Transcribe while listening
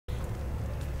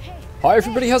Hi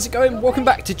everybody, how's it going? Welcome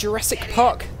back to Jurassic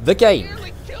Park, the game.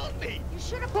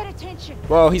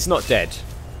 Well, he's not dead,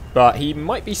 but he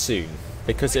might be soon,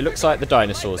 because it looks like the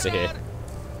dinosaurs are here.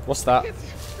 What's that?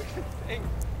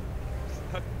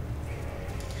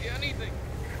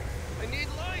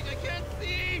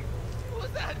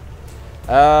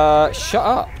 Shut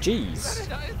up, jeez.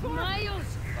 Miles,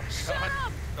 shut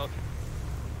up!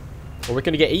 Or we're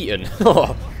gonna get eaten.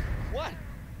 What?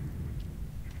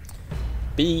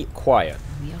 Be quiet.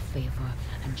 Do me a favor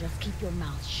and just keep your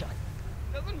mouth shut.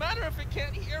 Doesn't matter if it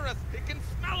can't hear us. It can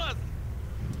smell us.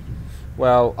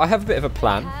 Well, I have a bit of a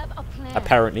plan, Have a plan.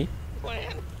 apparently.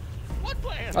 Plan? What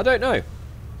plan? I don't know.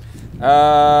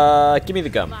 Give me the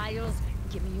gun. Miles,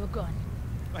 give me your gun.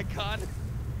 My gun?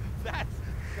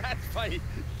 That's funny.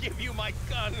 Give you my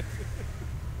gun.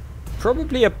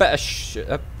 Probably a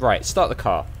better right, start the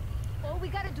car. All we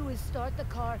gotta do is start the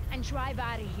car and drive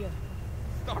out of here.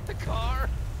 Start the car?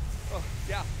 Oh,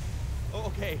 yeah. Oh,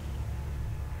 okay.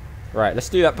 Right, let's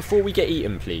do that before we get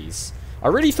eaten, please. I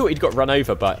really thought he'd got run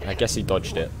over, but I guess he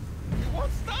dodged it. It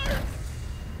won't start.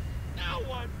 Now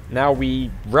what? Now we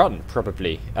run,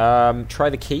 probably. Try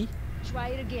the key. Try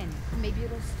it again. Maybe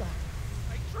it'll start.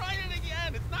 I tried it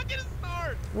again. It's not gonna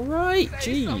start. Right,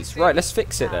 Say jeez. something. Right, let's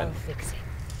fix it I'll then. fix it.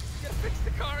 You gonna fix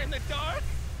the car in the dark?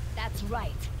 That's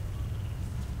right.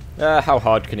 How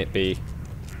hard can it be?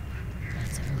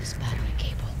 That's a loose battery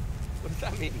cable. What does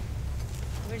that mean?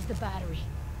 Where's the battery?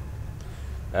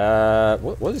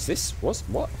 What is this? What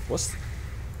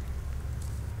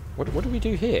do we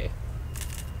do here?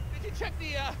 Did you check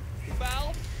the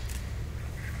valve?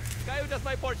 The guy who does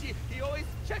my board, he always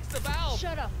checks the valve.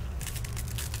 Shut up.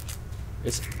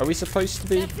 Are we supposed to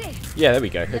be? That's it. Yeah, there we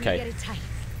go. Let me get Okay. it tight.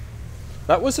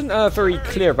 That wasn't very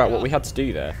clear about what we had to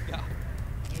do there. Yeah.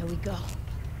 Here we go.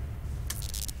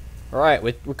 Alright,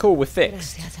 we're cool, we're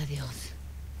fixed. Gracias a Dios.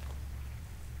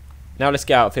 Now let's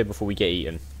get out of here before we get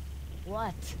eaten.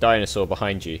 What? Dinosaur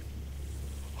behind you.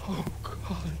 Oh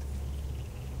God.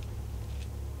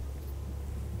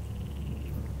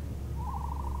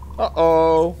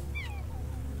 Uh-oh.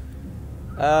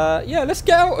 Yeah, let's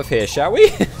get out of here, shall we?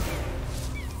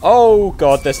 Oh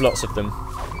God, there's lots of them.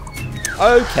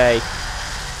 Okay.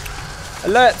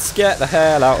 Let's get the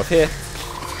hell out of here.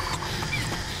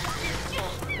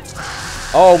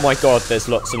 Oh my God, there's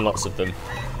lots and lots of them.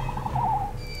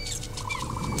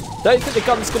 Don't think the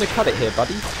gun's going to cut it here,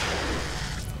 buddy.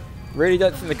 Really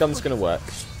don't think the gun's going to work.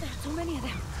 There's so many of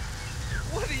them.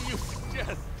 What do you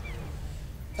suggest?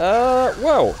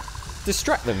 Well,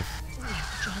 distract them. We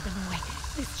have to drive them away.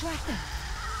 Distract them.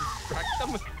 Distract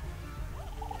them?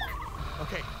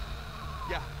 Okay.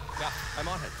 Yeah, I'm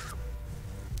on it.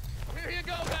 Here you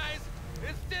go, guys.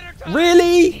 It's dinner time.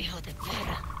 Really? Hijo de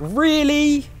perra.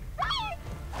 Really?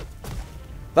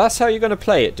 That's how you're going to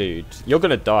play it, dude. You're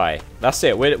going to die. That's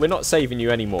it. We're not saving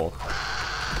you anymore.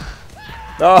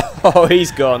 Oh,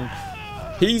 he's gone.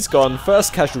 He's gone.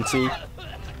 First casualty.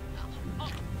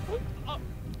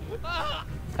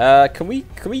 Can we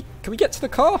get to the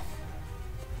car?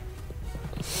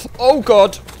 Oh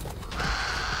God.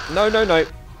 No.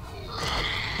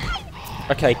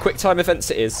 Okay, quick time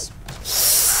events it is.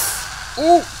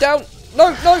 Oh, down.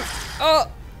 No. Ah,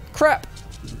 crap.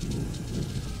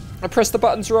 I pressed the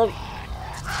buttons wrong.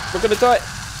 We're gonna die.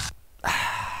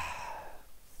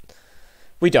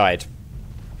 We died.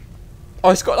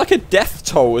 Oh, it's got like a death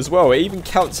toll as well. It even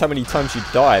counts how many times you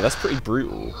die. That's pretty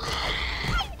brutal.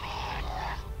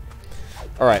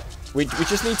 Alright, we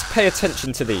just need to pay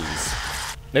attention to these.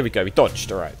 There we go, we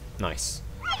dodged. Alright, nice.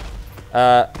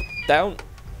 Down.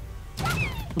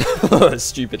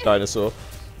 Stupid dinosaur.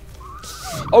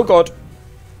 Oh God.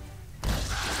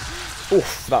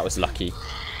 Oof, that was lucky.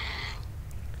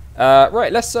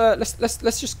 Right, let's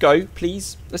just go,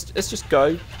 please. Let's just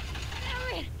go.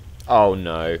 Oh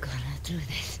no. Gotta do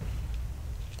this.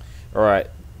 All right.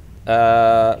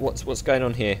 What's going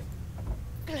on here?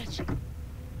 Glitch.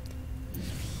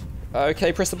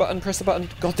 Okay, press the button.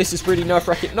 God, this is really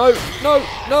nerve-wracking. No,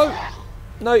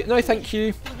 thank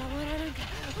you.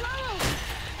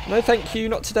 No, thank you,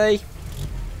 not today.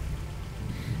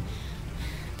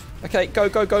 Okay, go.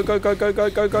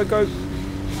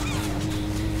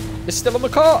 It's still on the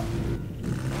car.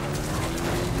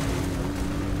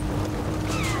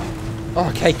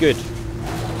 Okay, good.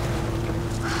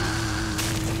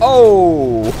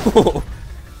 Oh,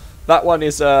 that one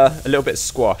is a little bit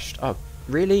squashed. Oh,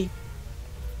 really?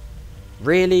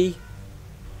 Really?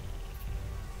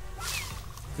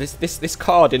 This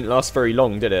car didn't last very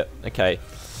long, did it? Okay,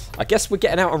 I guess we're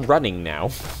getting out and running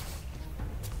now.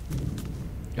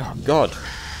 Oh God.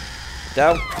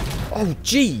 Down. Oh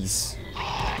jeez.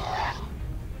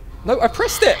 No, I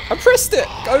pressed it! I pressed it!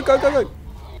 Go, go, go, go!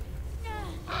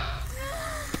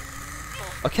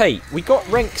 Okay, we got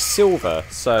rank silver,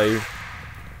 so...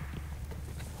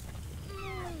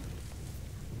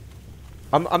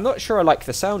 I'm not sure I like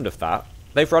the sound of that.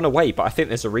 They've run away, but I think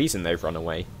there's a reason they've run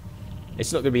away.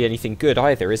 It's not going to be anything good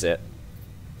either, is it?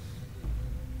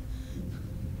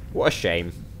 What a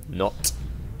shame. Not.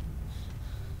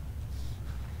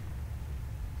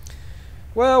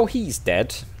 Well, he's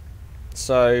dead.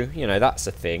 So, you know, that's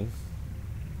a thing.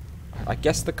 I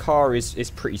guess the car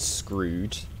is pretty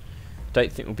screwed.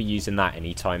 Don't think we'll be using that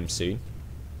anytime soon.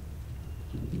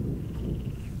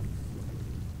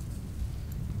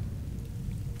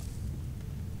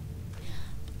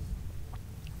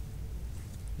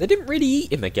 They didn't really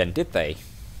eat him again, did they?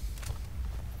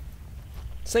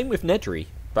 Same with Nedry.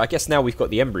 But I guess now we've got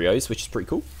the embryos, which is pretty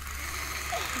cool.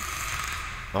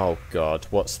 Oh god,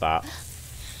 what's that?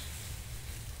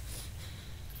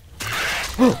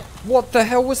 What the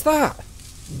hell was that?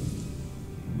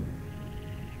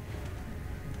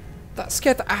 That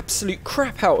scared the absolute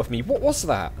crap out of me. What was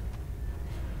that?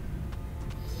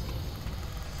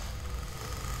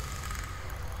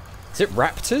 Is it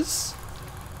raptors?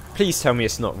 Please tell me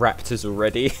it's not raptors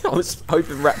already. I was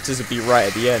hoping raptors would be right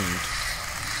at the end.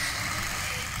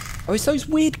 Oh, it's those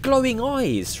weird glowing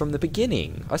eyes from the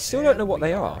beginning. I still don't know what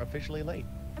they are. Officially late.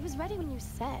 I was ready when you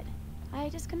said. I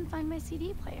just couldn't find my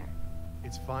CD player.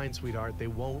 It's fine, sweetheart. They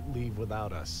won't leave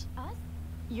without us. Us?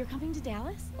 You're coming to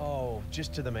Dallas? Oh,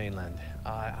 just to the mainland.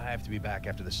 I have to be back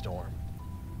after the storm.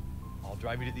 I'll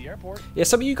drive you to the airport. Yeah,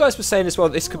 some of you guys were saying as well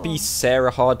this could be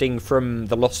Sarah Harding from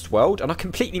The Lost World, and I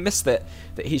completely missed that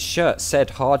his shirt said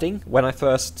Harding when I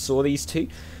first saw these two,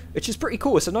 which is pretty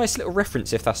cool. It's a nice little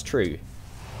reference if that's true.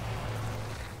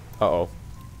 Uh-oh.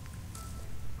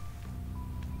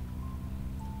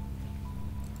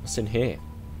 What's in here?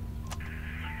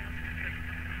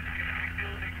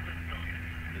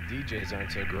 The DJs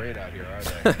aren't so great out here, are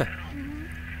they?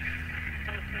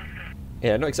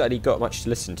 Yeah, not exactly got much to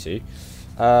listen to.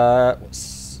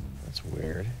 What's... That's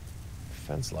weird.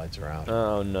 Fence lights are out.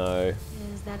 Oh no.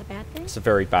 Is that a bad thing? It's a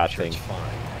very bad Sure, thing. it's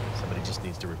fine. Somebody just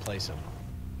needs to replace them.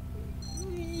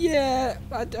 Yeah,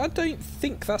 I don't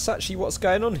think that's actually what's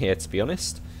going on here, to be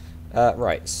honest.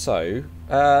 Right, so,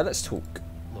 let's talk.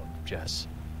 Look, Jess,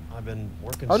 I've been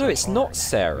working Oh so no, it's hard. not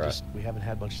Sarah. We haven't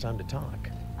had much time to talk.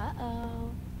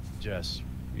 Uh-oh. Jess,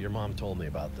 your mom told me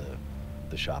about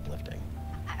the shoplifting.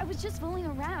 I was just fooling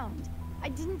around. I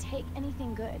didn't take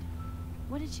anything good.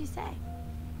 What did she say?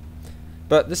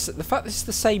 But the fact this is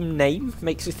the same name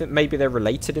makes me think maybe they're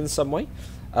related in some way.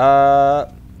 Why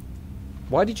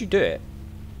did you do it?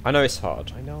 I know it's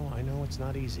hard. I know it's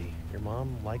not easy. Your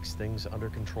mom likes things under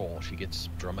control. She gets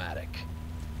dramatic.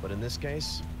 But in this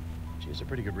case, she has a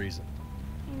pretty good reason.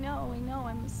 I know,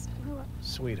 I'm a screw-up.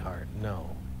 Sweetheart, no,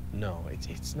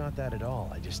 it's not that at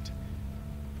all.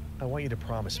 I want you to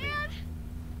promise me.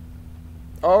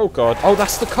 Oh god. Oh,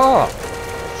 that's the car.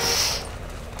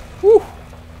 Woo.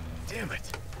 Damn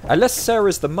it. Unless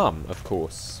Sarah's the mum, of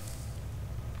course.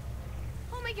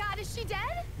 Oh my god, is she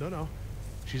dead? No.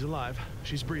 She's alive.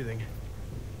 She's breathing.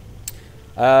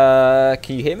 Can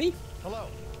you hear me? Hello.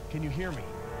 Can you hear me?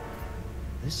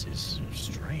 This is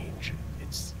strange.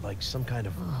 It's like some kind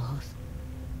of...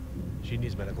 She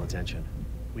needs medical attention.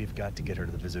 We've got to get her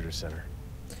to the visitor center.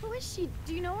 Who is she?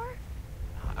 Do you know her?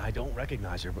 I don't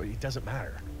recognize her, but it doesn't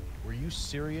matter. Were you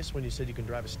serious when you said you can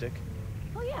drive a stick?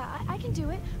 Oh yeah, I can do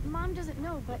it. Mom doesn't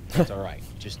know, but... It's alright.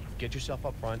 Just get yourself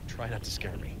up front. Try not to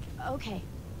scare me. Okay.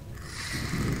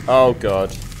 Oh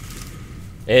god.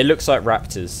 It looks like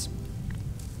raptors.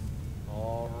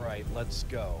 Alright, let's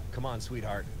go. Come on,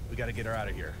 sweetheart. We gotta get her out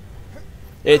of here.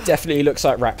 It definitely looks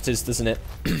like raptors, doesn't it?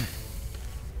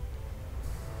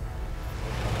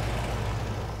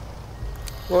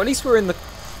 Well, at least we're in the...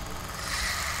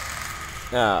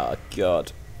 Oh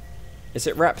god. Is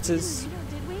it raptors?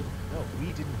 Did we? No, we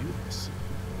didn't do this.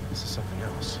 This is something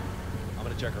else. I'm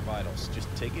gonna check her vitals.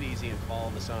 Just take it easy and follow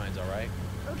the signs, alright?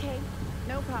 Okay,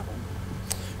 no problem.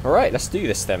 Alright, let's do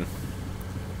this then.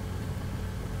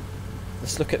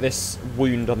 Let's look at this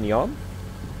wound on the arm.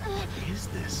 What is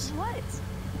this? What?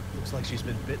 Looks like she's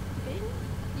been bitten. Bitten?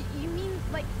 You mean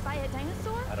like by a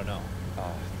dinosaur? I don't know.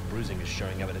 Bruising is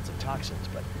showing evidence of toxins,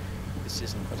 but this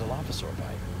isn't a Dilophosaur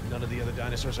bite. None of the other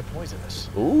dinosaurs are poisonous.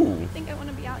 Ooh. I think I want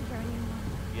to be out here anymore.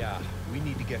 Yeah, we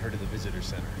need to get her to the visitor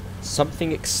center.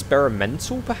 Something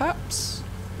experimental, perhaps?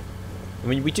 I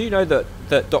mean, we do know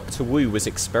that Dr. Wu was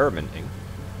experimenting.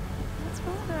 What's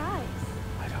wrong with her eyes?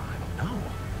 I don't know.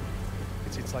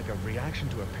 It's like a reaction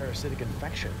to a parasitic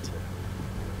infection.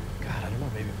 God, I don't know.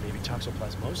 Maybe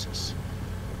toxoplasmosis.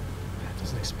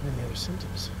 Doesn't explain the other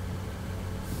symptoms.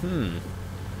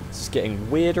 It's getting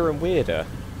weirder and weirder.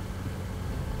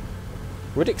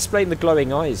 Would explain the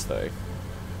glowing eyes, though.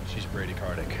 She's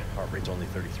bradycardic. Heart rate's only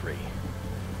 33.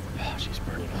 Oh, she's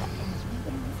burning up.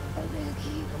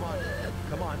 Come on.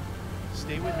 Come on.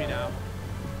 Stay with me now.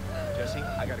 Jesse,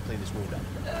 I gotta clean this wound up.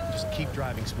 Just keep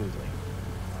driving smoothly.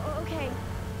 Okay.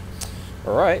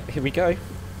 Alright, here we go.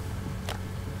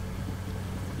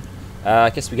 I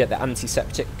guess we get the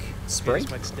antiseptic spray.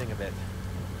 This might sting a bit.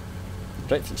 I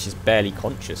don't think she's barely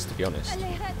conscious, to be honest. It's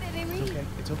okay.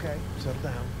 It's okay. Settle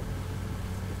down.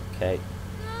 Okay.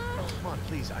 Oh, come on,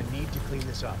 please. I need to clean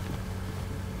this up.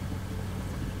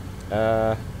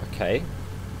 Okay.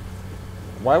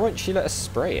 Why won't she let us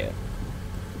spray it?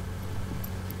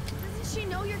 Doesn't she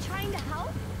know you're trying to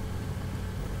help?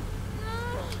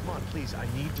 Come on, please. I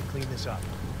need to clean this up.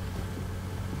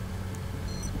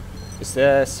 Is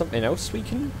there something else we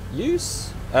can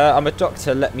use? I'm a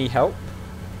doctor, let me help.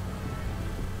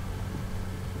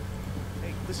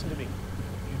 Hey, listen to me.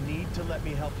 You need to let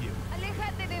me help you.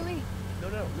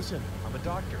 No, listen. I'm a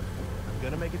doctor. I'm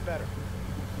gonna make it better.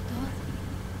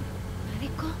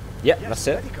 Yep, Yes, that's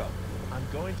it. medico. I'm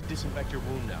going to disinfect your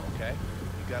wound now, okay?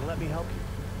 You gotta let me help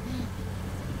you.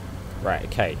 Right,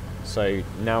 okay. So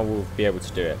now we'll be able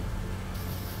to do it.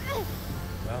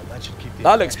 Well, that should keep the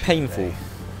That looks infection at painful. bay.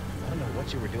 I don't know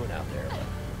what you were doing out there,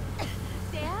 but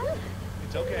Dad?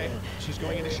 it's okay. She's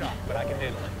going into shock, but I can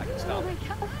handle it. I can Oh stop my it.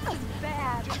 god, this is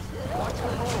bad. Watch her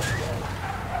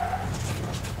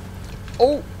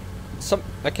roll. Oh!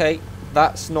 Okay,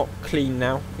 that's not clean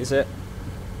now, is it?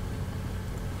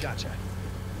 Gotcha.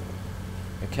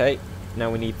 Okay, now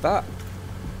we need that.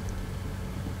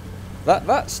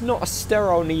 That's not a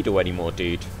sterile needle anymore,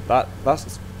 dude.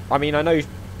 That's... I mean, I know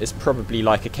it's probably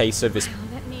like a case of it's Oh,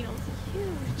 that needle's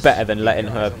huge. better than letting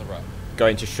Keep your eyes her on the road. go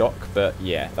into shock, but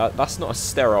yeah, that's not a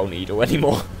sterile needle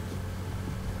anymore.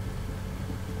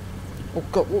 Oh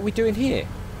god, what are we doing here?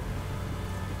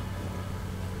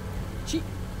 Gee.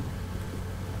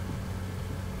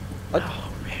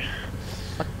 Oh, man.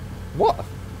 What?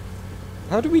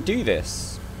 How do we do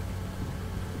this?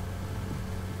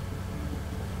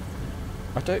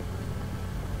 I don't...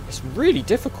 It's really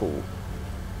difficult.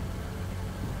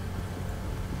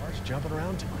 Heart's jumping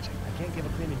around too much. I can't give a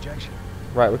clean injection.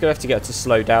 Right, we're gonna have to get her to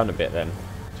slow down a bit then.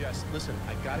 Jess, listen,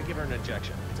 I gotta give her an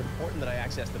injection. It's important that I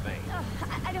access the vein. Oh,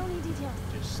 I don't need details.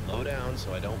 Just slow down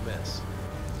so I don't miss.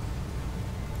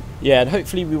 Yeah, and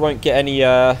hopefully we won't get any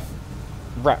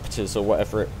raptors or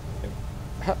whatever it...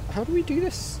 How do we do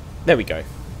this? There we go.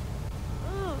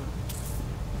 Ugh.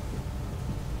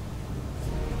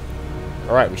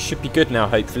 Alright, we should be good now,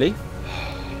 hopefully.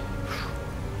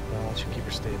 Well, that should keep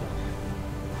her stable.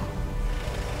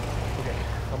 Okay,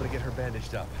 I'm gonna get her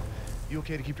bandaged up. You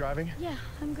okay to keep driving? Yeah,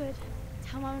 I'm good.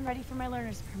 Tell Mom I'm ready for my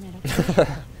learner's permit,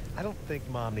 okay? I don't think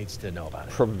Mom needs to know about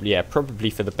it. Probably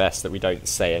for the best that we don't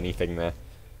say anything there.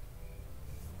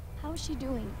 How is she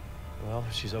doing? Well,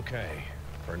 she's okay.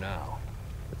 For now.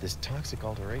 But this toxic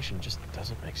alteration just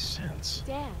doesn't make sense.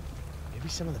 Dad. Maybe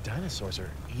some of the dinosaurs are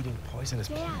eating poisonous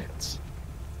Dad. plants.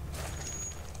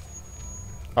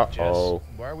 Uh-oh.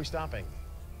 Jess, why are we stopping?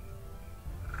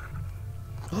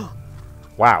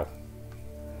 Wow.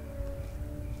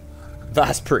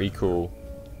 That's pretty cool.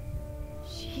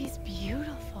 She's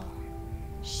beautiful.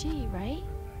 She, right?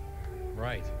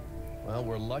 Right. Well,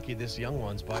 we're lucky this young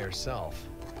one's by herself.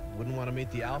 Wouldn't want to meet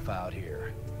the alpha out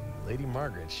here. Lady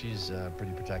Margaret, she's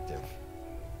pretty protective.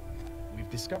 We've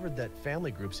discovered that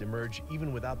family groups emerge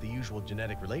even without the usual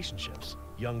genetic relationships.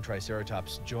 Young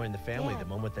Triceratops join the family Dad, the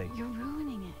moment they... You're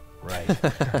ruining it.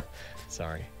 Right.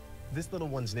 Sorry. This little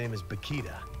one's name is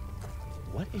Bakita.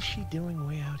 What is she doing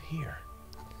way out here?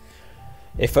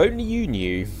 If only you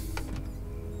knew.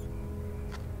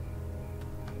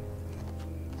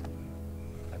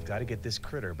 I've got to get this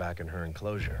critter back in her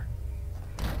enclosure.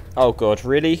 Oh god,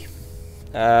 really?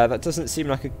 That doesn't seem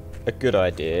like a good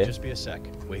idea. Just be a sec.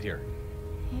 Wait here.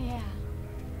 Yeah.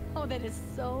 Oh, that is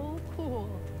so cool.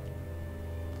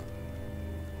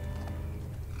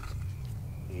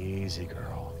 Easy,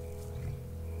 girl.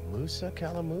 Musa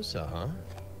Calamusa, huh?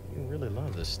 You really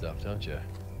love this stuff, don't you?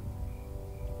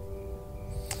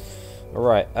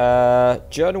 Alright,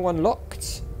 journal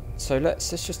unlocked. So let's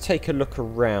just take a look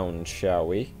around, shall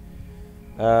we?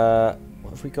 What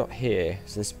have we got here?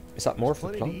 Is that more of the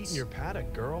Plenty to eat plants? in your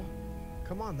paddock, girl.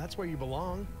 Come on, that's where you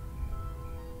belong.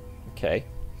 Okay.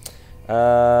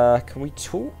 Can we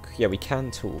talk? Yeah, we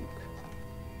can talk.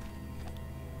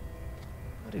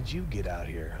 How did you get out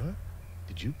here, huh?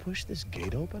 Did you push this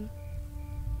gate open?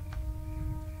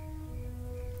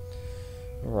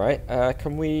 Alright,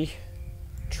 can we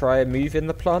try moving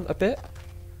the plant a bit.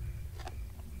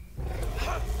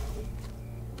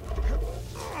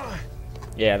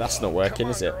 Yeah, that's not working,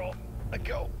 is it? Girl. Let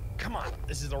go. Come on.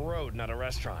 This is a road, not a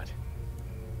restaurant.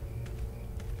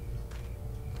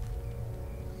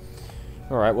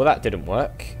 Alright, well that didn't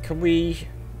work. Can we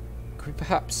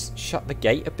perhaps shut the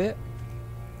gate a bit?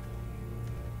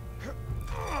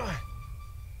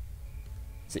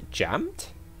 Is it jammed?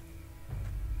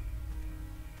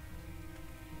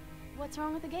 What's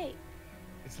wrong with the gate?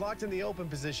 It's locked in the open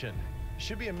position.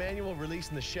 Should be a manual release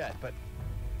in the shed, but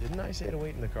didn't I say to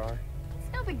wait in the car?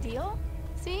 It's no big deal.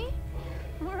 See?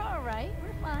 We're all right.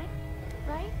 We're fine.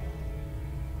 Right?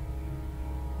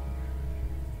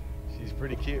 She's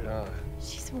pretty cute, huh?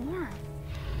 She's warm.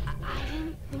 I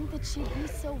didn't think that she'd be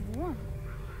so warm.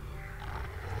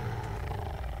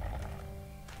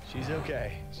 She's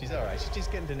okay. She's all right. She's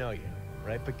just getting to know you.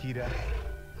 Right, Paquita?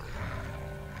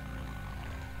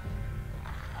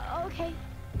 Okay.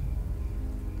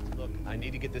 Look, I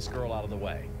need to get this girl out of the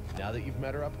way. Now that you've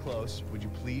met her up close, would you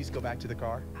please go back to the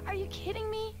car? Are you kidding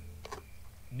me?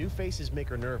 New faces make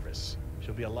her nervous.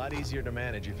 She'll be a lot easier to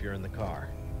manage if you're in the car.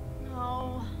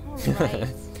 Oh, all right.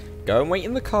 Go and wait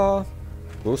in the car.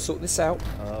 We'll sort this out.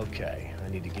 Okay, I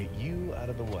need to get you out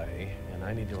of the way, and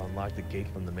I need to unlock the gate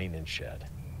from the maintenance shed.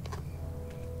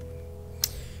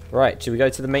 Right, should we go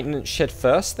to the maintenance shed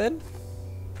first then?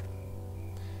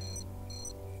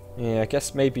 Yeah, I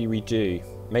guess maybe we do.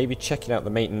 Maybe checking out the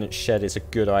maintenance shed is a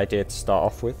good idea to start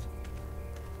off with.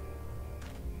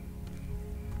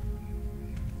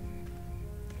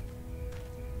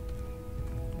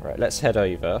 Right, let's head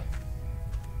over.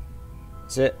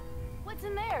 Is it? What's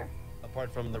in there?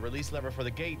 Apart from the release lever for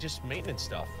the gate, just maintenance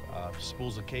stuff.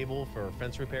 Spools of cable for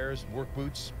fence repairs, work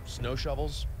boots, snow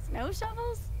shovels. Snow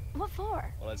shovels? What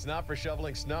for? Well, it's not for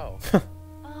shoveling snow.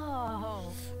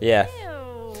 Oh. Yeah.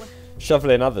 Ew.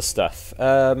 Shoveling other stuff.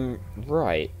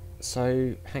 Right.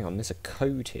 So, hang on, there's a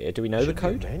code here. Do we know the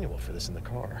code? Be a manual for this in the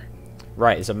car.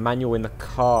 Right, there's a manual in the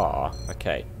car.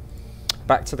 Okay.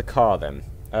 Back to the car then.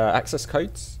 Access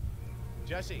codes?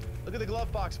 Jesse, look at the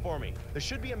glove box for me. There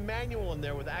should be a manual in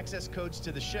there with access codes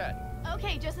to the shed.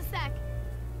 Okay, just a sec.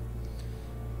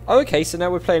 Oh, okay, so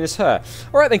now we're playing as her.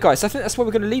 Alright then, guys, I think that's where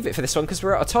we're going to leave it for this one because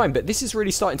we're out of time. But this is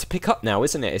really starting to pick up now,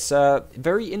 isn't it? It's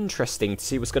very interesting to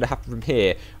see what's going to happen from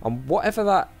here. And whatever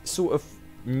that sort of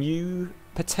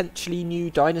potentially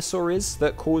new dinosaur is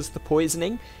that caused the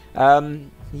poisoning.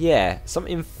 Yeah,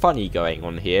 something funny going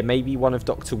on here. Maybe one of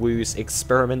Dr. Wu's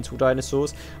experimental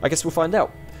dinosaurs. I guess we'll find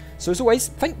out. So as always,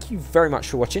 thank you very much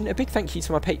for watching. A big thank you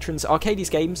to my patrons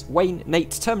Arcades Games, Wayne, Nate,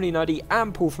 Terminally Nerdy,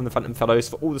 and Paul from the Phantom Fellows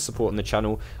for all the support on the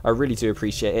channel. I really do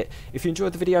appreciate it. If you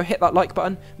enjoyed the video, hit that like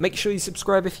button. Make sure you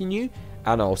subscribe if you're new.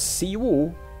 And I'll see you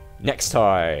all next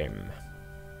time.